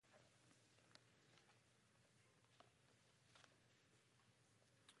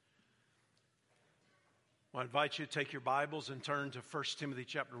Well, I invite you to take your Bibles and turn to 1 Timothy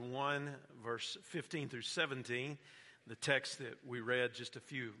chapter 1, verse 15 through 17, the text that we read just a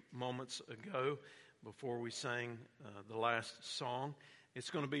few moments ago before we sang the last song. It's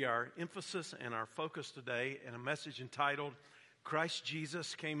going to be our emphasis and our focus today in a message entitled, Christ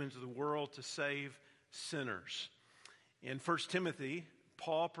Jesus Came into the World to Save Sinners. In 1 Timothy,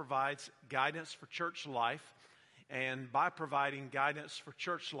 Paul provides guidance for church life, and by providing guidance for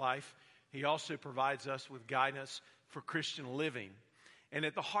church life, he also provides us with guidance for Christian living. And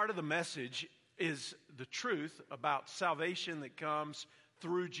at the heart of the message is the truth about salvation that comes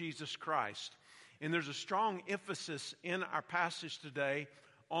through Jesus Christ. And there's a strong emphasis in our passage today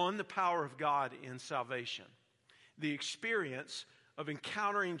on the power of God in salvation. The experience of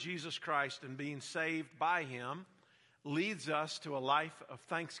encountering Jesus Christ and being saved by Him leads us to a life of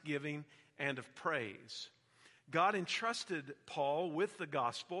thanksgiving and of praise. God entrusted Paul with the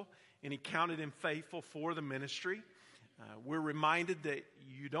gospel, and He counted him faithful for the ministry. We're reminded that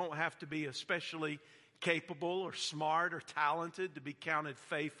you don't have to be especially capable or smart or talented to be counted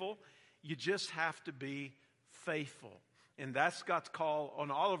faithful. You just have to be faithful. And that's God's call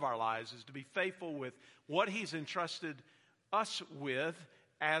on all of our lives, is to be faithful with what He's entrusted us with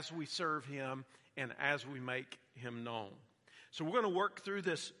as we serve Him and as we make Him known. So we're going to work through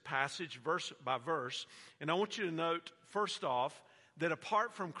this passage verse by verse. And I want you to note, first off, that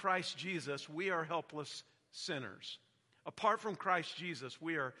apart from Christ Jesus, we are helpless sinners. Apart from Christ Jesus,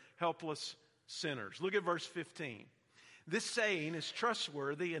 we are helpless sinners. Look at verse 15. This saying is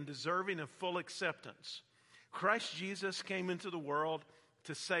trustworthy and deserving of full acceptance. Christ Jesus came into the world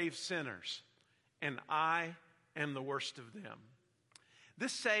to save sinners, and I am the worst of them.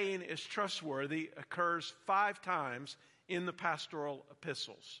 This saying is trustworthy occurs 5 times in the pastoral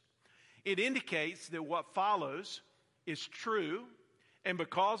epistles. It indicates that what follows is true, and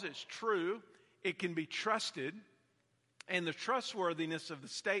because it's true, it can be trusted, and the trustworthiness of the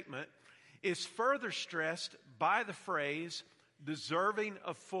statement is further stressed by the phrase deserving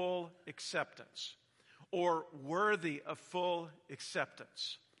of full acceptance or worthy of full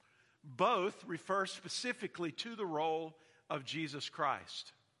acceptance. Both refer specifically to the role of Jesus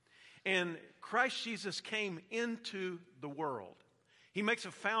Christ. And Christ Jesus came into the world. He makes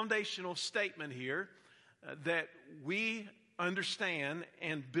a foundational statement here that we understand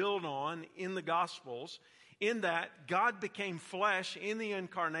and build on in the Gospels, in that God became flesh in the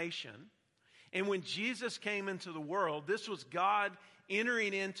incarnation. And when Jesus came into the world, this was God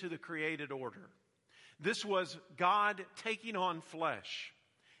entering into the created order. This was God taking on flesh.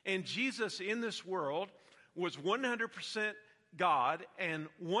 And Jesus in this world was 100% God and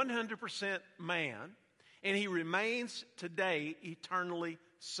 100% man, and He remains today eternally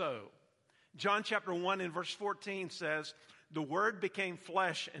so. John chapter 1 and verse 14 says, "The Word became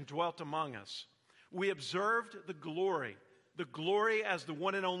flesh and dwelt among us. We observed the glory as the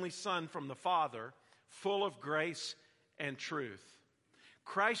one and only Son from the Father, full of grace and truth."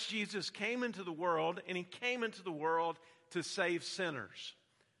 Christ Jesus came into the world, and He came into the world to save sinners.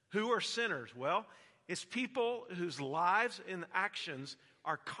 Who are sinners? Well, it's people whose lives and actions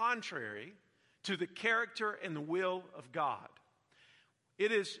are contrary to the character and the will of God.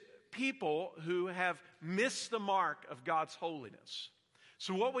 It is people who have missed the mark of God's holiness.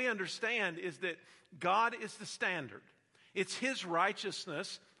 So what we understand is that God is the standard. It's His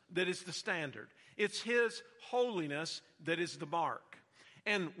righteousness that is the standard. It's His holiness that is the mark.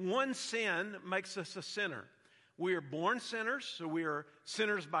 And one sin makes us a sinner. We are born sinners, so we are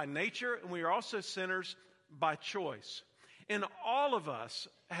sinners by nature, and we are also sinners by choice. And all of us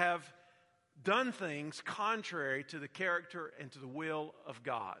have done things contrary to the character and to the will of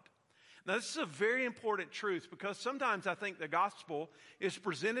God. Now, this is a very important truth, because sometimes I think the gospel is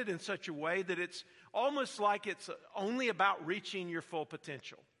presented in such a way that it's almost like it's only about reaching your full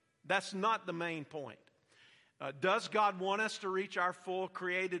potential. That's not the main point. Does God want us to reach our full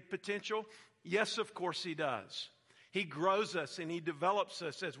created potential? Yes, of course He does. He grows us and He develops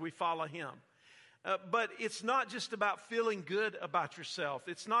us as we follow Him. But it's not just about feeling good about yourself.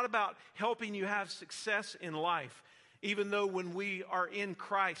 It's not about helping you have success in life. Even though when we are in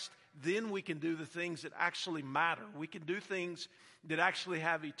Christ, then we can do the things that actually matter. We can do things that actually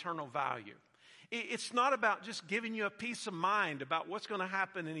have eternal value. It's not about just giving you a peace of mind about what's going to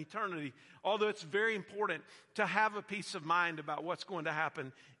happen in eternity, although it's very important to have a peace of mind about what's going to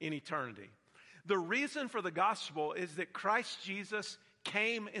happen in eternity. The reason for the gospel is that Christ Jesus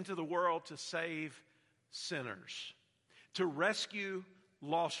came into the world to save sinners, to rescue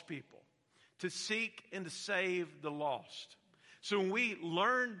lost people, to seek and to save the lost. So when we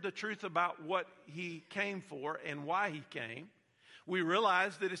learn the truth about what He came for and why He came, we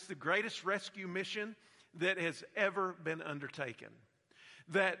realize that it's the greatest rescue mission that has ever been undertaken.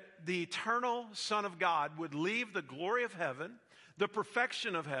 That the eternal Son of God would leave the glory of heaven, the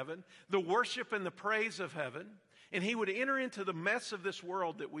perfection of heaven, the worship and the praise of heaven, and he would enter into the mess of this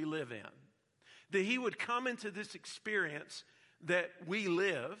world that we live in. That he would come into this experience that we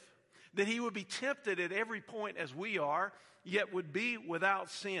live, that he would be tempted at every point as we are, yet would be without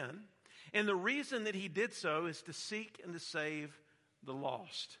sin. And the reason that he did so is to seek and to save the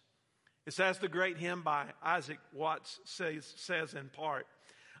lost. It's as the great hymn by Isaac Watts says in part,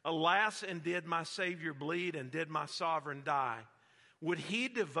 "Alas, and did my Savior bleed, and did my sovereign die? Would he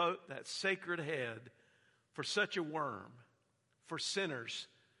devote that sacred head for such a worm, for sinners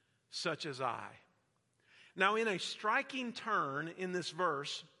such as I?" Now, in a striking turn in this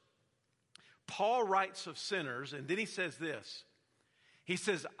verse, Paul writes of sinners, and then he says this. He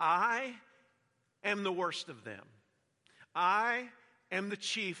says, "I am the worst of them. I am the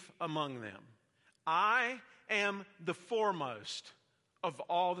chief among them. I am the foremost of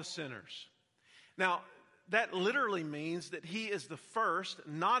all the sinners." Now, that literally means that he is the first,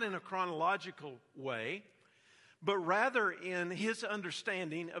 not in a chronological way, but rather in his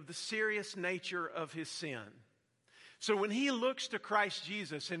understanding of the serious nature of his sin. So when he looks to Christ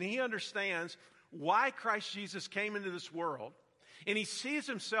Jesus and he understands why Christ Jesus came into this world, and he sees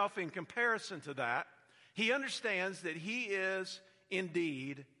himself in comparison to that, he understands that he is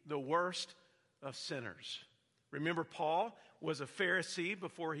indeed the worst of sinners. Remember, Paul was a Pharisee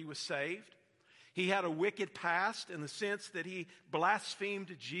before he was saved. He had a wicked past in the sense that he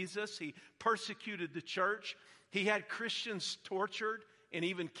blasphemed Jesus. He persecuted the church. He had Christians tortured and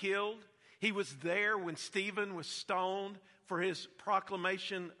even killed. He was there when Stephen was stoned for his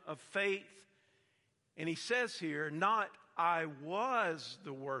proclamation of faith. And he says here, not I was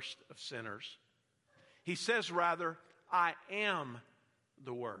the worst of sinners. He says rather, I am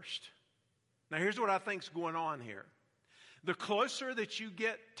the worst. Now here's what I think's going on here. The closer that you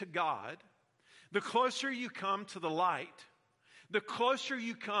get to God, the closer you come to the light, the closer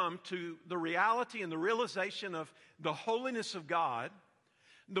you come to the reality and the realization of the holiness of God,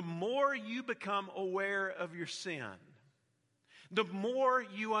 the more you become aware of your sin. The more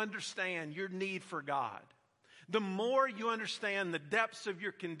you understand your need for God. The more you understand the depths of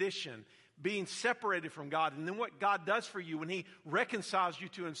your condition, being separated from God, and then what God does for you when he reconciles you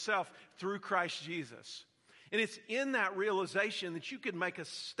to himself through Christ Jesus. And it's in that realization that you could make a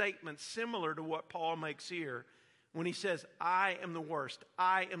statement similar to what Paul makes here when he says, I am the worst,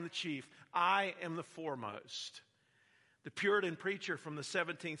 I am the chief, I am the foremost. The Puritan preacher from the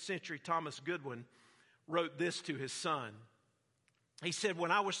 17th century, Thomas Goodwin, wrote this to his son. He said,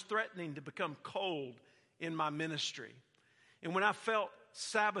 when I was threatening to become cold in my ministry, and when I felt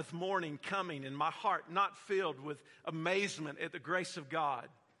Sabbath morning coming and my heart not filled with amazement at the grace of God,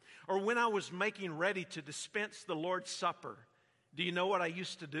 or when I was making ready to dispense the Lord's Supper, do you know what I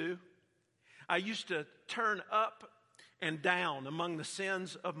used to do? I used to turn up and down among the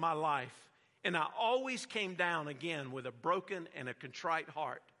sins of my life, and I always came down again with a broken and a contrite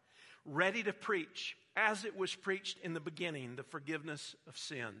heart, ready to preach, as it was preached in the beginning, the forgiveness of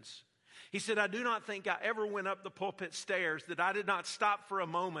sins. He said, I do not think I ever went up the pulpit stairs that I did not stop for a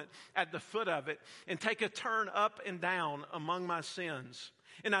moment at the foot of it and take a turn up and down among my sins.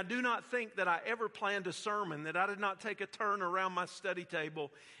 And I do not think that I ever planned a sermon that I did not take a turn around my study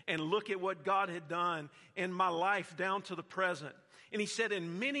table and look at what God had done in my life down to the present. And he said,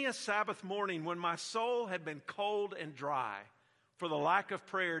 in many a Sabbath morning when my soul had been cold and dry for the lack of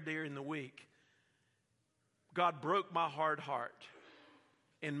prayer during the week, God broke my hard heart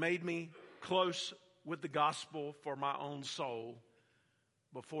and made me close with the gospel for my own soul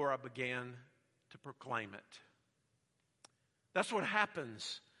before I began to proclaim it. That's what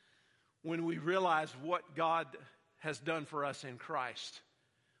happens when we realize what God has done for us in Christ.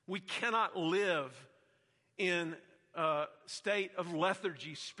 We cannot live in a state of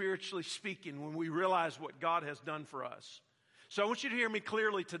lethargy, spiritually speaking, when we realize what God has done for us. So I want you to hear me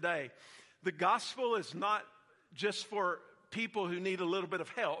clearly today. The gospel is not just for people who need a little bit of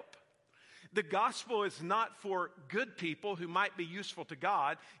help. The gospel is not for good people who might be useful to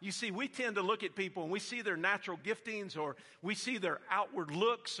God. You see, we tend to look at people and we see their natural giftings, or we see their outward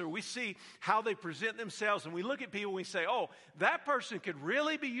looks, or we see how they present themselves, and we look at people and we say, oh, that person could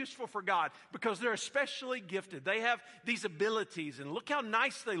really be useful for God because they're especially gifted. They have these abilities, and look how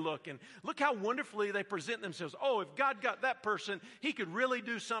nice they look, and look how wonderfully they present themselves. Oh, if God got that person, he could really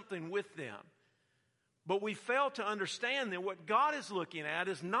do something with them. But we fail to understand that what God is looking at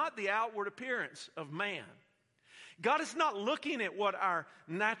is not the outward appearance of man. God is not looking at what our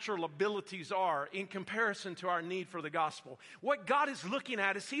natural abilities are in comparison to our need for the gospel. What God is looking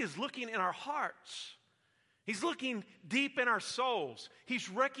at is he is looking in our hearts. He's looking deep in our souls. He's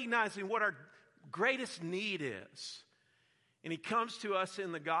recognizing what our greatest need is. And he comes to us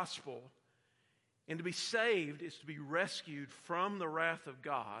in the gospel. And to be saved is to be rescued from the wrath of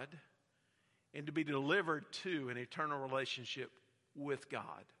God and to be delivered to an eternal relationship with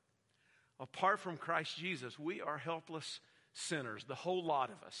God. Apart from Christ Jesus, we are helpless sinners, the whole lot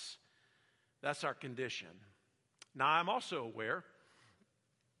of us. That's our condition. Now, I'm also aware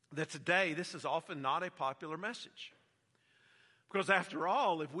that today this is often not a popular message. Because after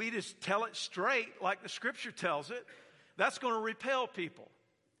all, if we just tell it straight like the Scripture tells it, that's going to repel people.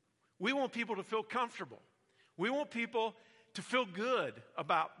 We want people to feel comfortable. We want people to feel good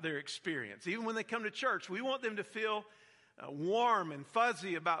about their experience. Even when they come to church, we want them to feel warm and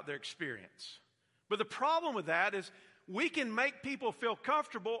fuzzy about their experience. But the problem with that is we can make people feel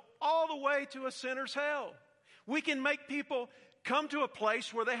comfortable all the way to a sinner's hell. We can make people come to a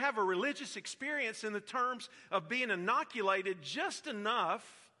place where they have a religious experience in the terms of being inoculated just enough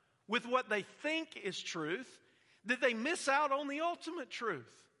with what they think is truth that they miss out on the ultimate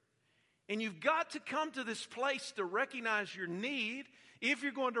truth. And you've got to come to this place to recognize your need if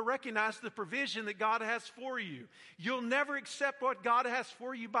you're going to recognize the provision that God has for you. You'll never accept what God has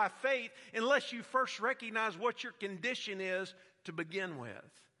for you by faith unless you first recognize what your condition is to begin with.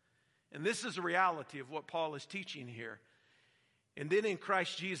 And this is the reality of what Paul is teaching here. And then in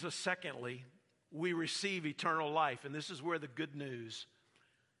Christ Jesus, secondly, we receive eternal life. And this is where the good news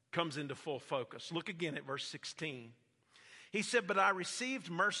comes into full focus. Look again at verse 16. He said, "But I received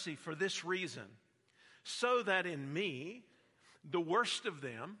mercy for this reason, so that in me, the worst of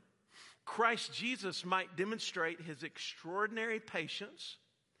them, Christ Jesus might demonstrate his extraordinary patience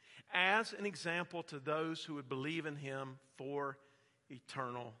as an example to those who would believe in him for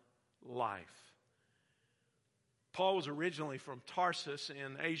eternal life." Paul was originally from Tarsus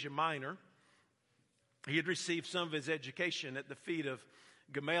in Asia Minor. He had received some of his education at the feet of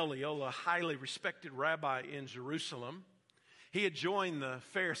Gamaliel, a highly respected rabbi in Jerusalem. He had joined the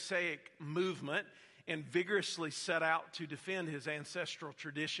Pharisaic movement and vigorously set out to defend his ancestral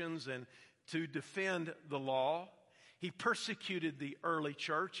traditions and to defend the law. He persecuted the early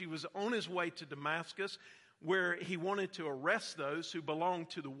church. He was on his way to Damascus, where he wanted to arrest those who belonged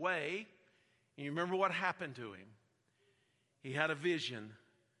to the way. And you remember what happened to him? He had a vision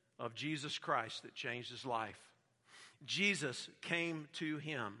of Jesus Christ that changed his life. Jesus came to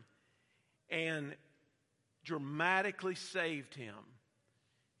him and dramatically saved him.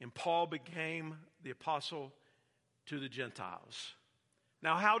 And Paul became the apostle to the Gentiles.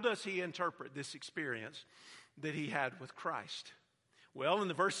 Now, how does he interpret this experience that he had with Christ? Well, in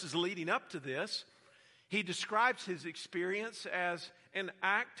the verses leading up to this, he describes his experience as an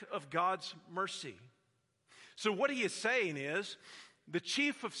act of God's mercy. So what he is saying is, the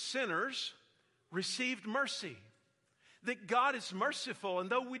chief of sinners received mercy. That God is merciful, and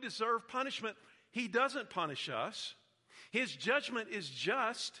though we deserve punishment, he doesn't punish us. His judgment is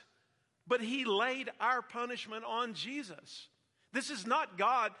just, but he laid our punishment on Jesus. This is not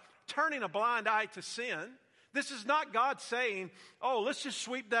God turning a blind eye to sin. This is not God saying, oh, let's just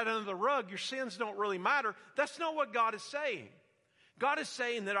sweep that under the rug. Your sins don't really matter. That's not what God is saying. God is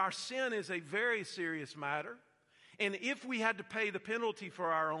saying that our sin is a very serious matter. And if we had to pay the penalty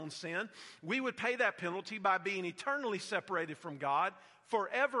for our own sin, we would pay that penalty by being eternally separated from God,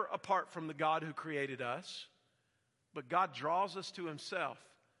 forever apart from the God who created us. But God draws us to himself,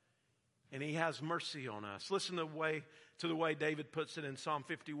 and he has mercy on us. Listen to the way David puts it in Psalm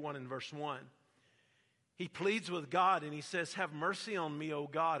 51 and verse 1. He pleads with God, and he says, "Have mercy on me, O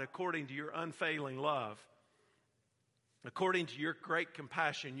God, according to your unfailing love. According to your great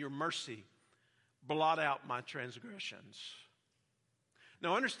compassion, your mercy, blot out my transgressions."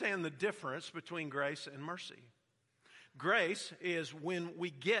 Now understand the difference between grace and mercy. Grace is when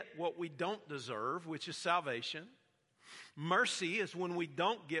we get what we don't deserve, which is salvation. Mercy is when we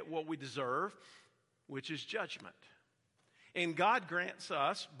don't get what we deserve, which is judgment. And God grants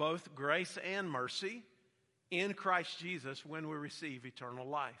us both grace and mercy in Christ Jesus when we receive eternal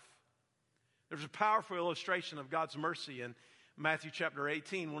life. There's a powerful illustration of God's mercy in Matthew chapter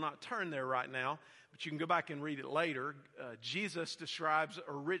 18. We'll not turn there right now, but you can go back and read it later. Jesus describes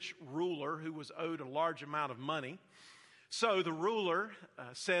a rich ruler who was owed a large amount of money. So the ruler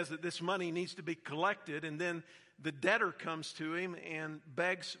says that this money needs to be collected, and then the debtor comes to him and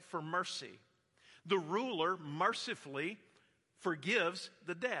begs for mercy. The ruler mercifully forgives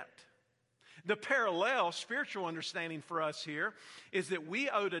the debt. The parallel spiritual understanding for us here is that we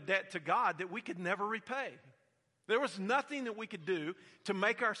owed a debt to God that we could never repay. There was nothing that we could do to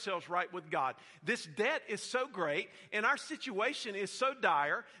make ourselves right with God. This debt is so great and our situation is so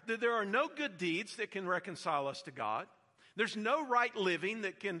dire that there are no good deeds that can reconcile us to God. There's no right living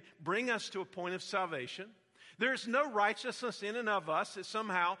that can bring us to a point of salvation. There's no righteousness in and of us that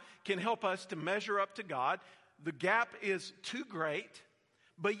somehow can help us to measure up to God. The gap is too great,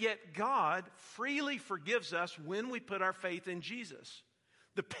 but yet God freely forgives us when we put our faith in Jesus.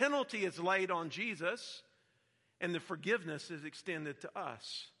 The penalty is laid on Jesus, and the forgiveness is extended to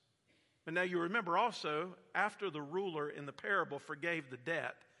us. But now you remember also, after the ruler in the parable forgave the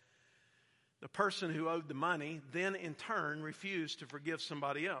debt, the person who owed the money then in turn refused to forgive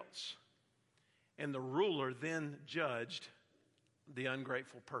somebody else. And the ruler then judged the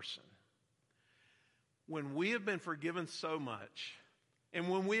ungrateful person. When we have been forgiven so much, and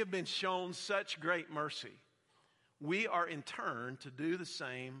when we have been shown such great mercy, we are in turn to do the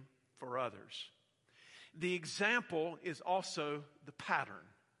same for others. The example is also the pattern.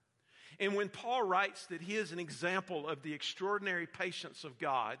 And when Paul writes that he is an example of the extraordinary patience of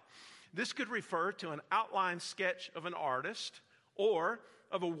God, this could refer to an outline sketch of an artist or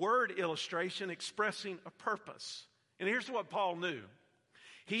of a word illustration expressing a purpose. And here's what Paul knew.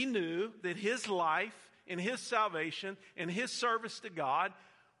 He knew that his life and his salvation and his service to God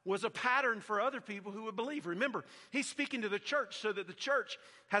was a pattern for other people who would believe. Remember, he's speaking to the church so that the church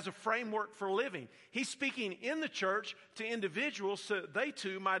has a framework for living. He's speaking in the church to individuals so that they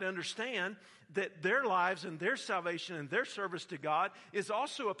too might understand that their lives and their salvation and their service to God is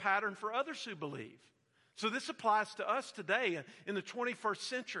also a pattern for others who believe. So this applies to us today in the 21st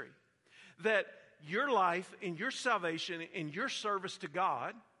century, that your life and your salvation and your service to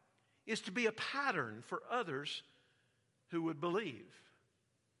God is to be a pattern for others who would believe.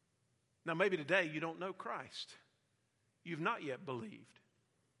 Now, maybe today you don't know Christ. You've not yet believed.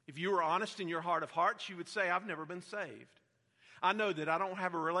 If you were honest in your heart of hearts, you would say, I've never been saved. I know that I don't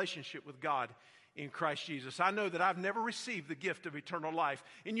have a relationship with God in Christ Jesus. I know that I've never received the gift of eternal life.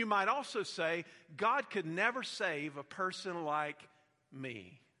 And you might also say, God could never save a person like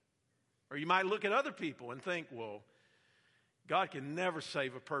me. Or you might look at other people and think, well, God can never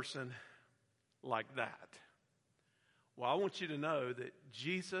save a person like that. Well, I want you to know that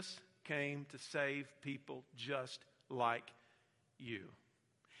Jesus came to save people just like you.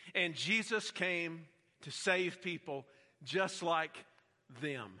 And Jesus came to save people just like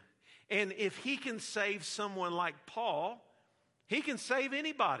them. And if he can save someone like Paul, he can save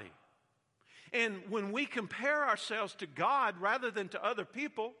anybody. And when we compare ourselves to God rather than to other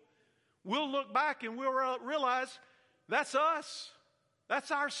people, we'll look back and we'll realize that's us.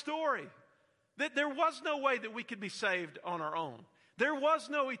 That's our story. That there was no way that we could be saved on our own. There was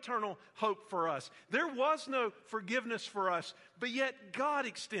no eternal hope for us. There was no forgiveness for us, but yet God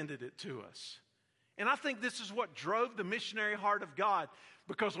extended it to us. And I think this is what drove the missionary heart of God,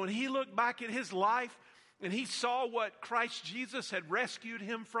 because when he looked back at his life and he saw what Christ Jesus had rescued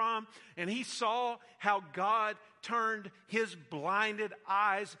him from, and he saw how God turned his blinded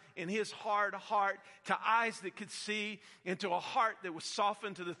eyes and his hard heart to eyes that could see, into a heart that was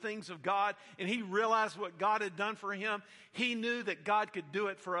softened to the things of God, and he realized what God had done for him, he knew that God could do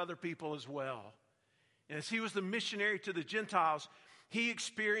it for other people as well. And as he was the missionary to the Gentiles, he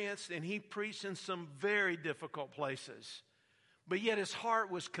experienced and he preached in some very difficult places. But yet his heart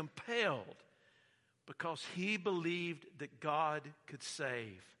was compelled because he believed that God could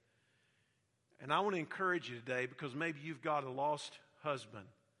save. And I want to encourage you today, because maybe you've got a lost husband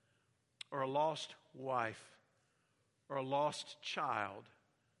or a lost wife or a lost child,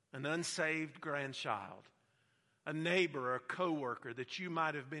 an unsaved grandchild, a neighbor or a coworker that you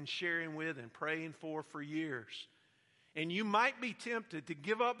might have been sharing with and praying for years. And you might be tempted to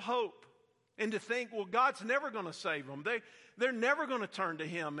give up hope and to think, well, God's never going to save them. They're never going to turn to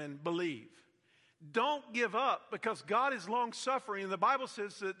him and believe. Don't give up, because God is long-suffering. And the Bible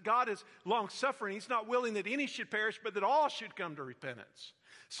says that God is long-suffering. He's not willing that any should perish, but that all should come to repentance.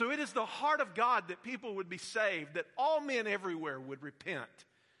 So it is the heart of God that people would be saved, that all men everywhere would repent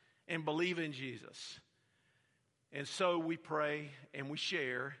and believe in Jesus. And so we pray and we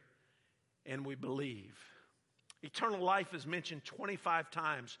share and we believe. Eternal life is mentioned 25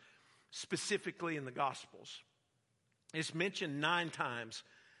 times specifically in the Gospels. It's mentioned 9 times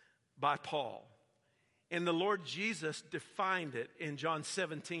by Paul. And the Lord Jesus defined it in John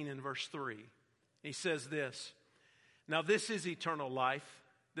 17 and verse 3. He says this, "Now this is eternal life,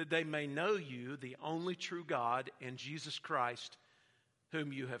 that they may know you, the only true God, and Jesus Christ,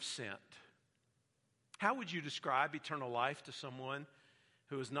 whom you have sent." How would you describe eternal life to someone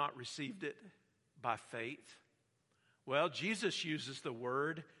who has not received it by faith? Well, Jesus uses the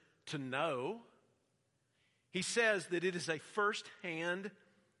word to know. He says that it is a first-hand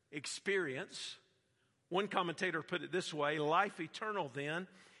experience. One commentator put it this way: life eternal then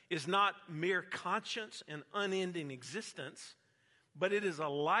is not mere conscience and unending existence, but it is a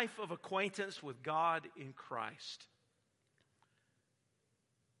life of acquaintance with God in Christ.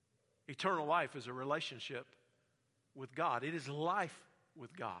 Eternal life is a relationship with God. It is life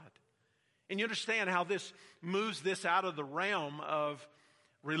with God. And you understand how this moves this out of the realm of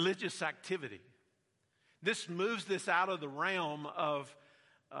religious activity. This moves this out of the realm of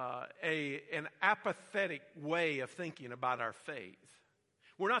an apathetic way of thinking about our faith.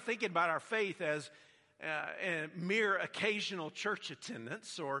 We're not thinking about our faith as a mere occasional church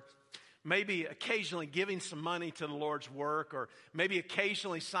attendance, or maybe occasionally giving some money to the Lord's work, or maybe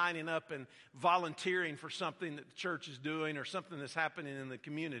occasionally signing up and volunteering for something that the church is doing or something that's happening in the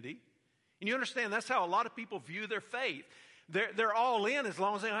community. And you understand that's how a lot of people view their faith. They're all in as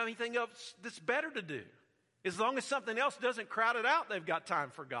long as they don't have anything else that's better to do. As long as something else doesn't crowd it out, they've got time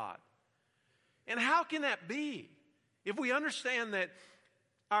for God. And how can that be? If we understand that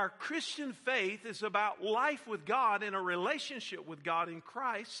our Christian faith is about life with God and a relationship with God in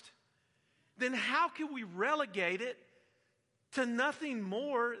Christ, then how can we relegate it to nothing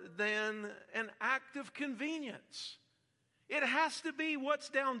more than an act of convenience? It has to be what's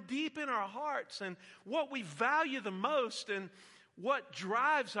down deep in our hearts and what we value the most and what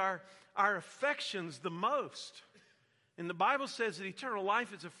drives our affections the most. And the Bible says that eternal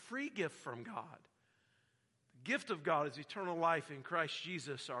life is a free gift from God. The gift of God is eternal life in Christ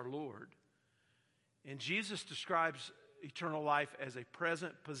Jesus our Lord. And Jesus describes eternal life as a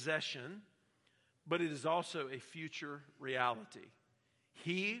present possession, but it is also a future reality.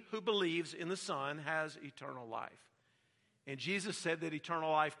 He who believes in the Son has eternal life. And Jesus said that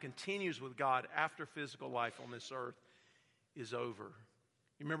eternal life continues with God after physical life on this earth is over.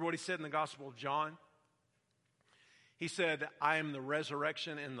 You remember what he said in the Gospel of John? He said, I am the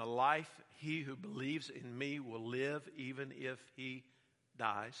resurrection and the life. He who believes in me will live even if he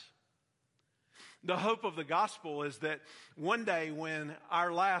dies. The hope of the gospel is that one day when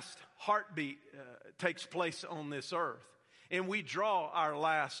our last heartbeat takes place on this earth and we draw our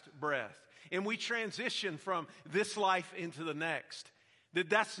last breath and we transition from this life into the next,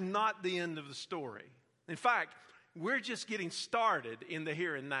 that's not the end of the story. In fact, we're just getting started in the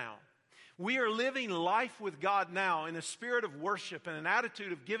here and now. We are living life with God now in a spirit of worship and an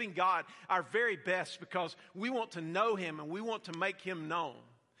attitude of giving God our very best because we want to know Him and we want to make Him known.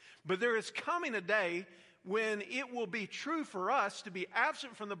 But there is coming a day when it will be true for us to be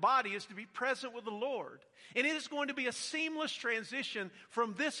absent from the body is to be present with the Lord. And it is going to be a seamless transition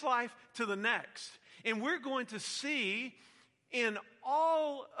from this life to the next. And we're going to see in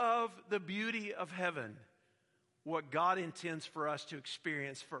all of the beauty of heaven what God intends for us to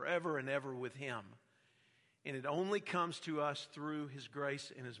experience forever and ever with Him. And it only comes to us through His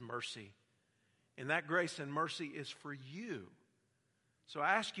grace and His mercy. And that grace and mercy is for you. So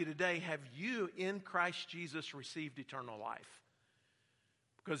I ask you today, have you in Christ Jesus received eternal life?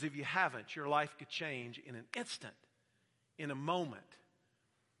 Because if you haven't, your life could change in an instant, in a moment,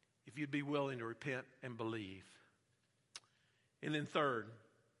 if you'd be willing to repent and believe. And then third,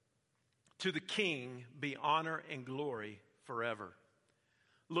 to the King be honor and glory forever.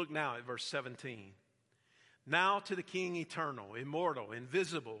 Look now at verse 17. Now to the King eternal, immortal,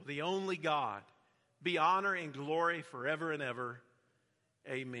 invisible, the only God, be honor and glory forever and ever.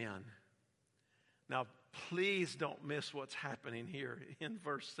 Amen. Now, please don't miss what's happening here in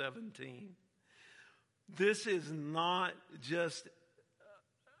verse 17. This is not just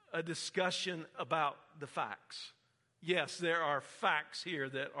a discussion about the facts. Yes, there are facts here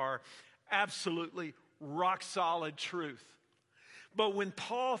that are absolutely rock solid truth. But when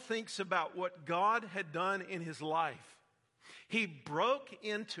Paul thinks about what God had done in his life, he broke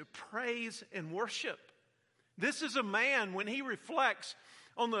into praise and worship. This is a man, when he reflects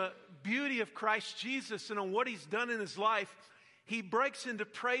on the beauty of Christ Jesus and on what He's done in his life, he breaks into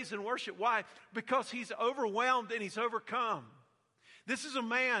praise and worship. Why? Because he's overwhelmed and he's overcome. This is a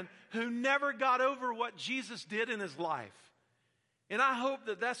man who never got over what Jesus did in his life. And I hope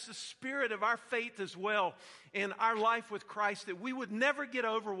that that's the spirit of our faith as well in our life with Christ, that we would never get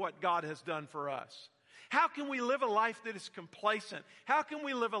over what God has done for us. How can we live a life that is complacent? How can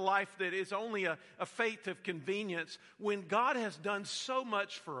we live a life that is only a faith of convenience when God has done so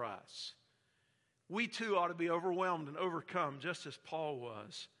much for us? We too ought to be overwhelmed and overcome just as Paul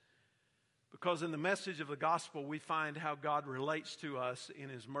was. Because in the message of the gospel, we find how God relates to us in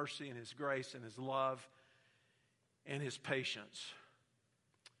His mercy and His grace and His love and His patience.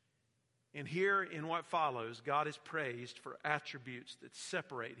 And here in what follows, God is praised for attributes that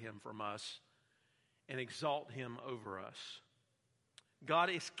separate Him from us and exalt him over us. God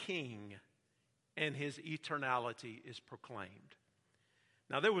is king, and his eternality is proclaimed.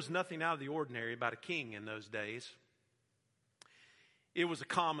 Now, there was nothing out of the ordinary about a king in those days. It was a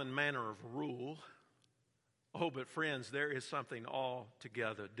common manner of rule. Oh, but friends, there is something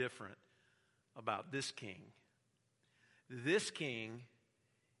altogether different about this king. This king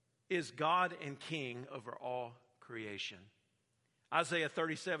is God and king over all creation. Isaiah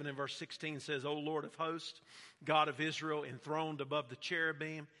 37 and verse 16 says, O Lord of hosts, God of Israel, enthroned above the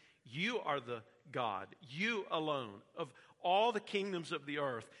cherubim, you are the God, you alone, of all the kingdoms of the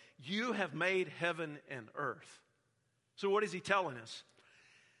earth. You have made heaven and earth. So what is he telling us?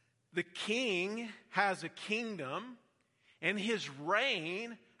 The king has a kingdom, and his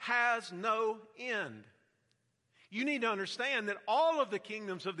reign has no end. You need to understand that all of the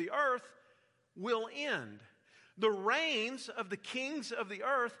kingdoms of the earth will end. The reigns of the kings of the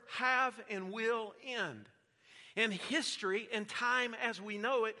earth have and will end. And history and time as we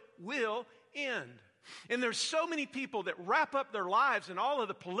know it will end. And there's so many people that wrap up their lives in all of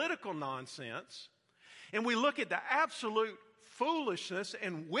the political nonsense, and we look at the absolute foolishness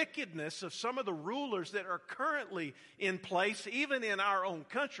and wickedness of some of the rulers that are currently in place, even in our own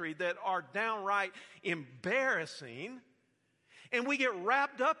country, that are downright embarrassing. And we get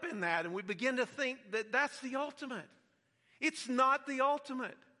wrapped up in that, and we begin to think that that's the ultimate. It's not the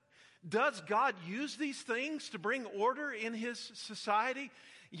ultimate. Does God use these things to bring order in his society?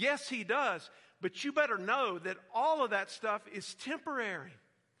 Yes, he does. But you better know that all of that stuff is temporary.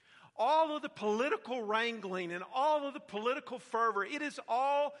 All of the political wrangling and all of the political fervor, it is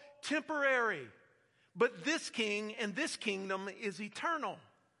all temporary. But this king and this kingdom is eternal.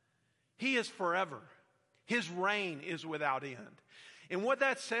 He is forever. His reign is without end. And what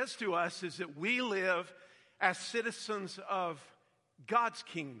that says to us is that we live as citizens of God's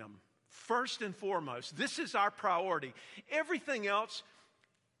kingdom, first and foremost. This is our priority. Everything else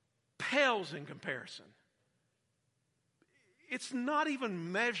pales in comparison. It's not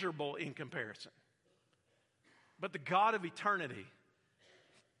even measurable in comparison. But the God of eternity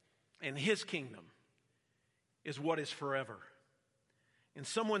and his kingdom is what is forever. And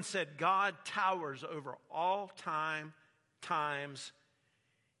someone said, God towers over all time, times,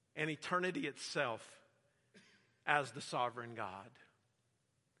 and eternity itself as the sovereign God.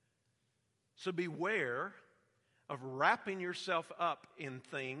 So beware of wrapping yourself up in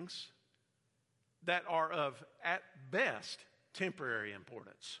things that are of, at best, temporary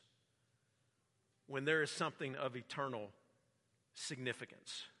importance, when there is something of eternal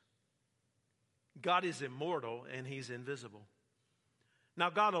significance. God is immortal and he's invisible. Now,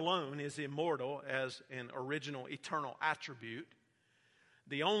 God alone is immortal as an original eternal attribute.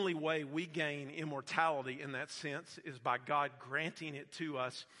 The only way we gain immortality in that sense is by God granting it to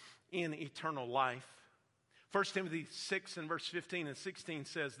us in eternal life. 1 Timothy 6 and verse 15 and 16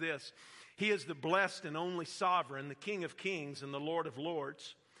 says this, He is the blessed and only sovereign, the King of kings and the Lord of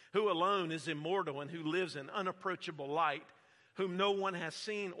lords, who alone is immortal and who lives in unapproachable light, whom no one has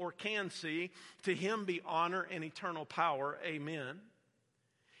seen or can see. To him be honor and eternal power. Amen.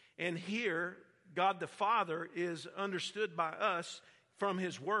 And here, God the Father is understood by us from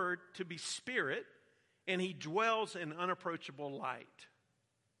his word to be spirit, and he dwells in unapproachable light.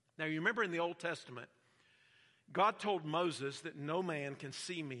 Now, you remember in the Old Testament, God told Moses that no man can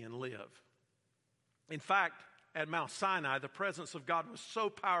see me and live. In fact, at Mount Sinai, the presence of God was so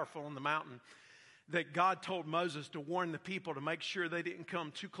powerful on the mountain that God told Moses to warn the people to make sure they didn't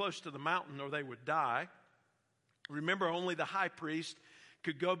come too close to the mountain or they would die. Remember, only the high priest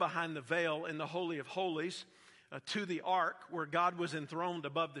could go behind the veil in the Holy of Holies to the ark where God was enthroned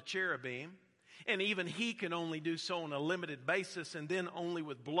above the cherubim. And even he could only do so on a limited basis, and then only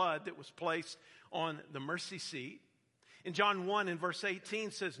with blood that was placed on the mercy seat. In John 1 and verse 18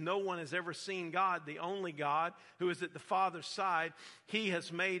 says, no one has ever seen God, the only God who is at the Father's side. He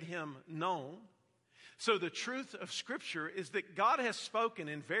has made him known. So the truth of Scripture is that God has spoken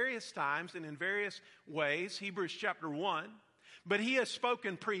in various times and in various ways, Hebrews chapter 1, but he has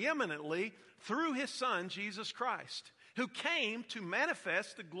spoken preeminently through his Son, Jesus Christ, who came to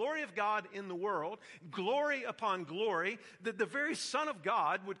manifest the glory of God in the world, glory upon glory, that the very Son of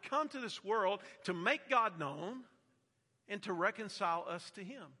God would come to this world to make God known and to reconcile us to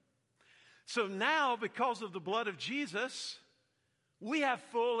him. So now, because of the blood of Jesus, we have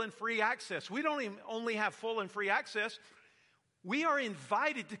full and free access. We don't even only have full and free access. We are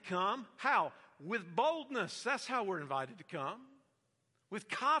invited to come. How? With boldness. That's how we're invited to come. With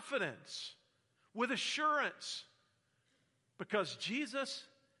confidence. With assurance. Because Jesus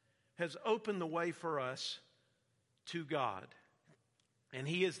has opened the way for us to God. And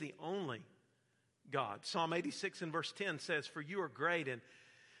he is the only God. Psalm 86 and verse 10 says, "For you are great and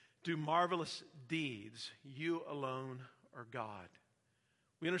do marvelous deeds. You alone are God."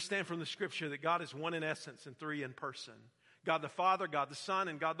 We understand from the Scripture that God is one in essence and three in person. God the Father, God the Son,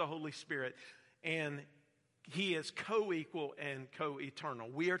 and God the Holy Spirit. And He is co-equal and co-eternal.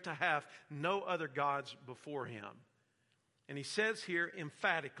 We are to have no other gods before Him. And He says here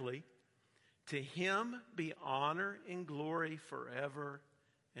emphatically, "To Him be honor and glory forever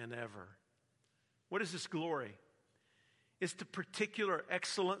and ever." What is this glory? It's the particular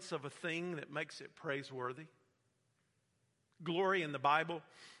excellence of a thing that makes it praiseworthy. Glory in the Bible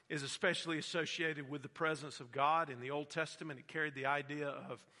is especially associated with the presence of God. In the Old Testament, it carried the idea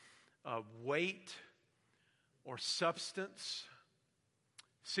of weight or substance.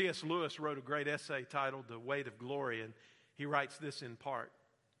 C.S. Lewis wrote a great essay titled "The Weight of Glory," and he writes this in part.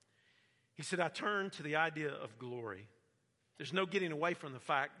 He said, "I turn to the idea of glory. There's no getting away from the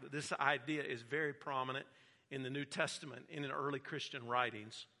fact that this idea is very prominent in the New Testament and in early Christian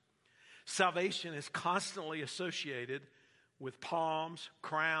writings. Salvation is constantly associated with palms,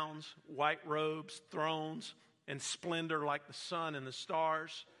 crowns, white robes, thrones, and splendor like the sun and the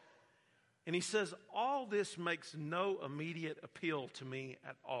stars." And he says, all this makes no immediate appeal to me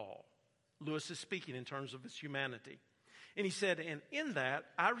at all. Lewis is speaking in terms of his humanity. And he said, and in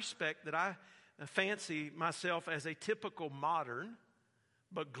that, I respect that I fancy myself as a typical modern,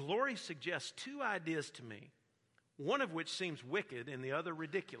 but glory suggests two ideas to me, one of which seems wicked and the other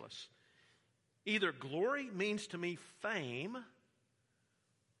ridiculous. Either glory means to me fame,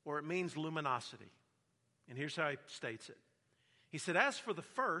 or it means luminosity. And here's how he states it. He said, as for the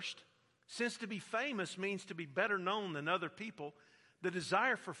first, since to be famous means to be better known than other people, the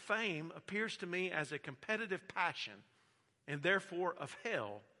desire for fame appears to me as a competitive passion, and therefore of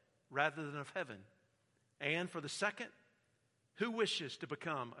hell rather than of heaven. And for the second, who wishes to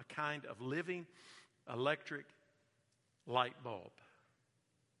become a kind of living electric light bulb?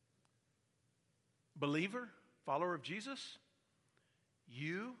 Believer, follower of Jesus,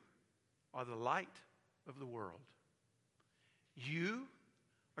 you are the light of the world. You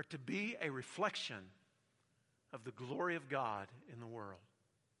are to be a reflection of the glory of God in the world.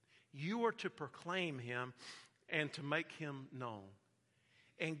 You are to proclaim Him and to make Him known.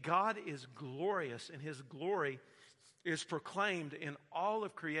 And God is glorious, and His glory is proclaimed in all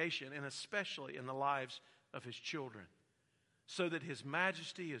of creation, and especially in the lives of His children, so that His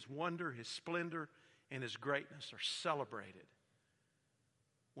majesty, His wonder, His splendor, and His greatness are celebrated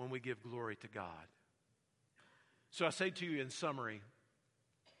when we give glory to God. So I say to you in summary,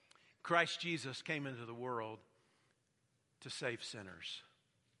 Christ Jesus came into the world to save sinners.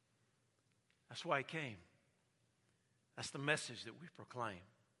 That's why He came. That's the message that we proclaim.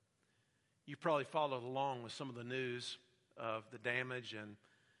 You probably followed along with some of the news of the damage and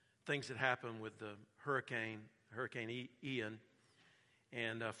things that happened with the Hurricane Ian.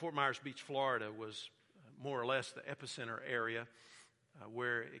 And Fort Myers Beach, Florida was more or less the epicenter area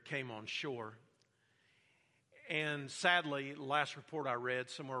where it came on shore. And sadly, last report I read,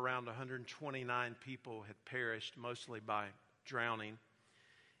 somewhere around 129 people had perished, mostly by drowning.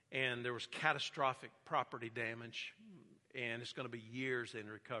 And there was catastrophic property damage, and it's going to be years in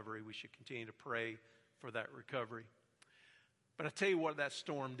recovery. We should continue to pray for that recovery. But I tell you what that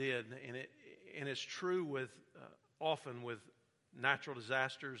storm did, and it's true with often with natural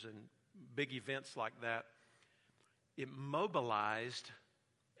disasters and big events like that. It mobilized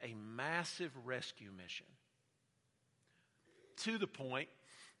a massive rescue mission to the point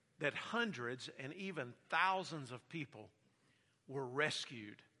that hundreds and even thousands of people were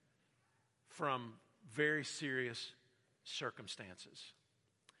rescued from very serious circumstances.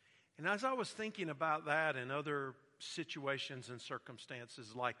 And as I was thinking about that and other situations and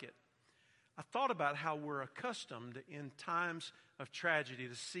circumstances like it, I thought about how we're accustomed in times of tragedy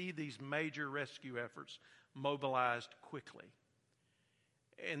to see these major rescue efforts mobilized quickly.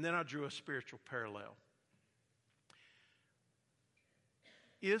 And then I drew a spiritual parallel.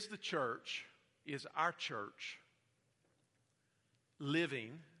 Is our church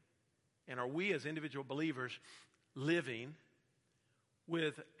living, and are we as individual believers living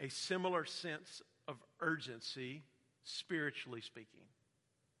with a similar sense of urgency, spiritually speaking?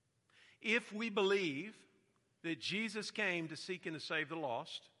 If we believe that Jesus came to seek and to save the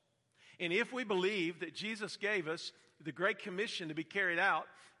lost, and if we believe that Jesus gave us the Great Commission to be carried out,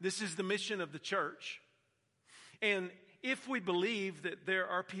 this is the mission of the church. And if we believe that there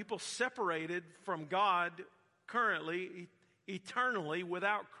are people separated from God currently, eternally,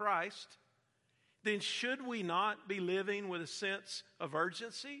 without Christ, then should we not be living with a sense of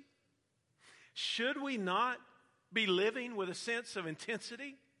urgency? Should we not be living with a sense of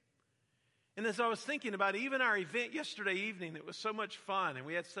intensity? And as I was thinking about even our event yesterday evening, it was so much fun and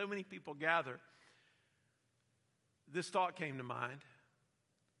we had so many people gather, this thought came to mind.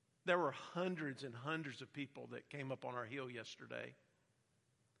 There were hundreds and hundreds of people that came up on our hill yesterday,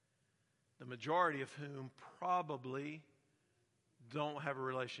 the majority of whom probably don't have a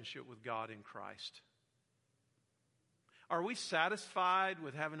relationship with God in Christ. Are we satisfied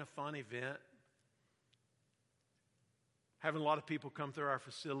with having a fun event? Having a lot of people come through our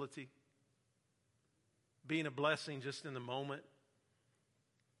facility? Being a blessing just in the moment?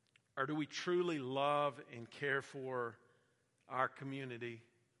 Or do we truly love and care for our community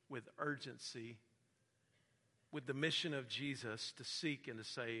with urgency, with the mission of Jesus to seek and to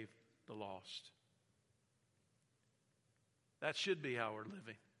save the lost? That should be how we're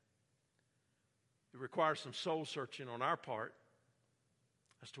living. It requires some soul searching on our part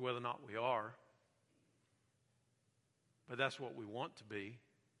as to whether or not we are. But that's what we want to be,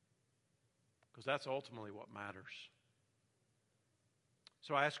 because that's ultimately what matters.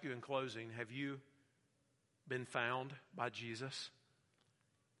 So I ask you in closing, have you been found by Jesus?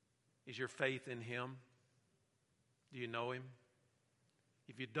 Is your faith in Him? Do you know Him?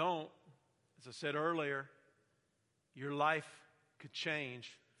 If you don't, as I said earlier, your life could change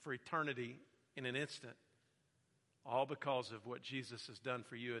for eternity in an instant, all because of what Jesus has done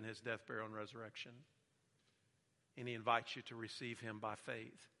for you in His death, burial, and resurrection. And He invites you to receive Him by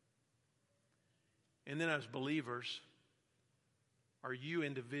faith. And then as believers, are you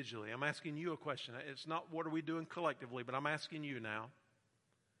individually? I'm asking you a question. It's not what are we doing collectively, but I'm asking you now.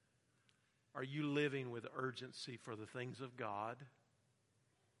 Are you living with urgency for the things of God?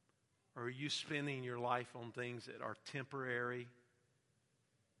 Or are you spending your life on things that are temporary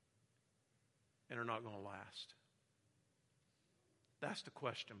and are not going to last? That's the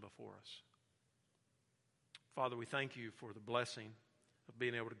question before us. Father, we thank you for the blessing of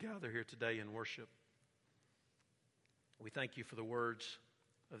being able to gather here today and worship. We thank you for the words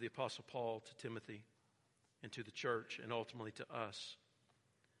of the Apostle Paul to Timothy and to the church and ultimately to us.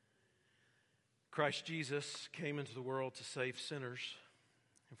 Christ Jesus came into the world to save sinners,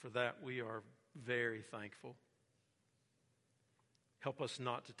 and for that we are very thankful. Help us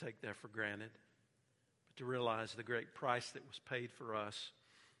not to take that for granted, but to realize the great price that was paid for us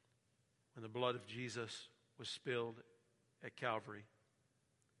when the blood of Jesus was spilled at Calvary.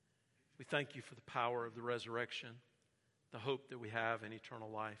 We thank you for the power of the resurrection, the hope that we have in eternal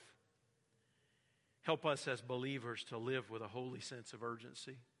life. Help us as believers to live with a holy sense of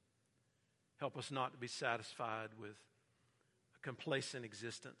urgency. Help us not to be satisfied with a complacent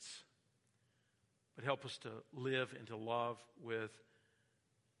existence, but help us to live and to love with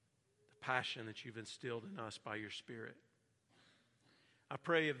the passion that you've instilled in us by your Spirit. I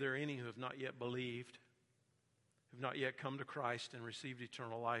pray if there are any who have not yet believed, who have not yet come to Christ and received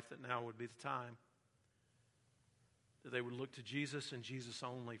eternal life, that now would be the time that they would look to Jesus and Jesus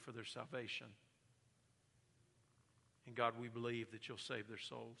only for their salvation. And God, we believe that you'll save their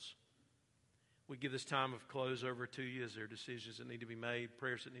souls. We give this time of close over to you. As there are decisions that need to be made,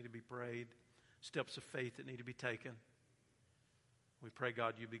 prayers that need to be prayed, steps of faith that need to be taken. We pray,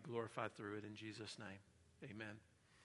 God, you be glorified through it in Jesus' name. Amen.